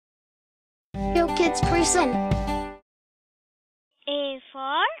Yokids present. A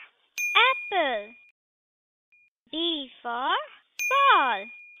for apple. B for ball.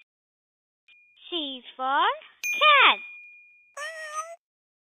 C for cat.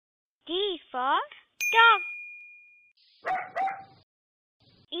 D for dog.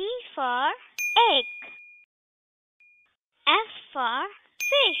 E for egg. F for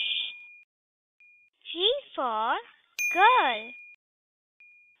fish. G for girl.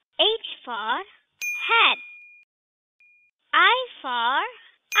 H for hat. I for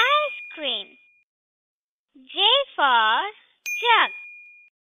ice cream. J for jug.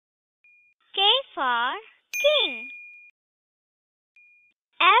 K for king.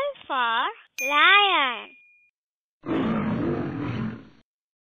 L for lion.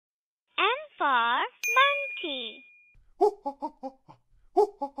 M for monkey.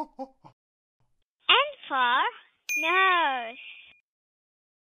 N for nurse.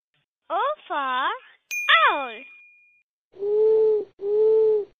 O for owl.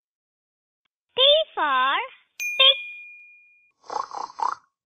 P for pig.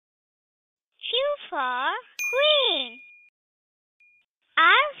 Q for queen.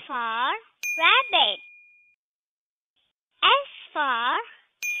 R for rabbit. S for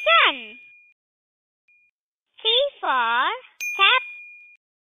sun. T for cap.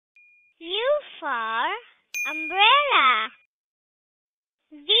 U for umbrella.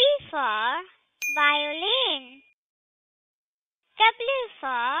 V for violin. W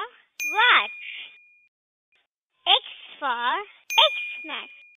for watch. X for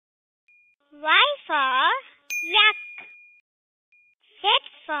Xmas. Y for yak. Z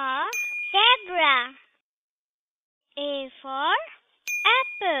for zebra. A for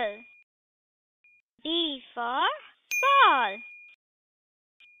apple. B for ball.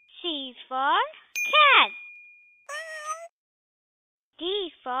 C for cat.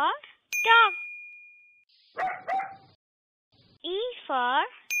 D for dog. E for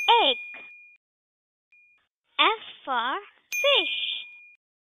egg. F for fish.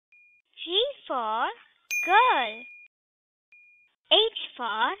 G for girl. H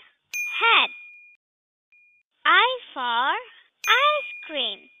for hat. I for ice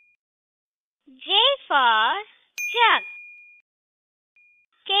cream. J for jug.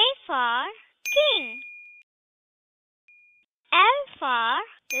 K for king. L for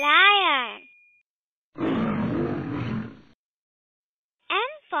lion.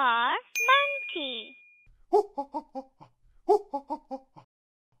 M for monkey.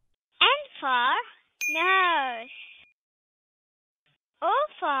 N for nurse. O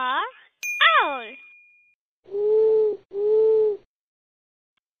for owl.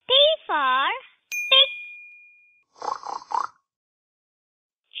 P for pig.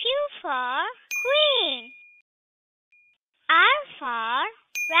 Q for queen. R for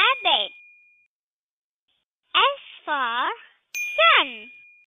rabbit. S for sun.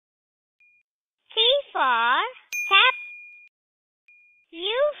 T for cap.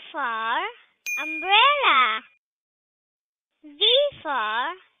 U for umbrella. V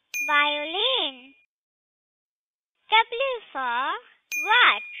for violin. W for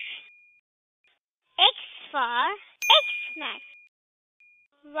watch. X for Xmas.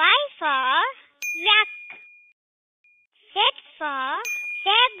 Y for yak. Z for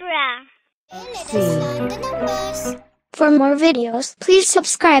zebra. For more videos, please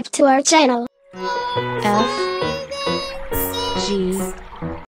subscribe to our channel. F G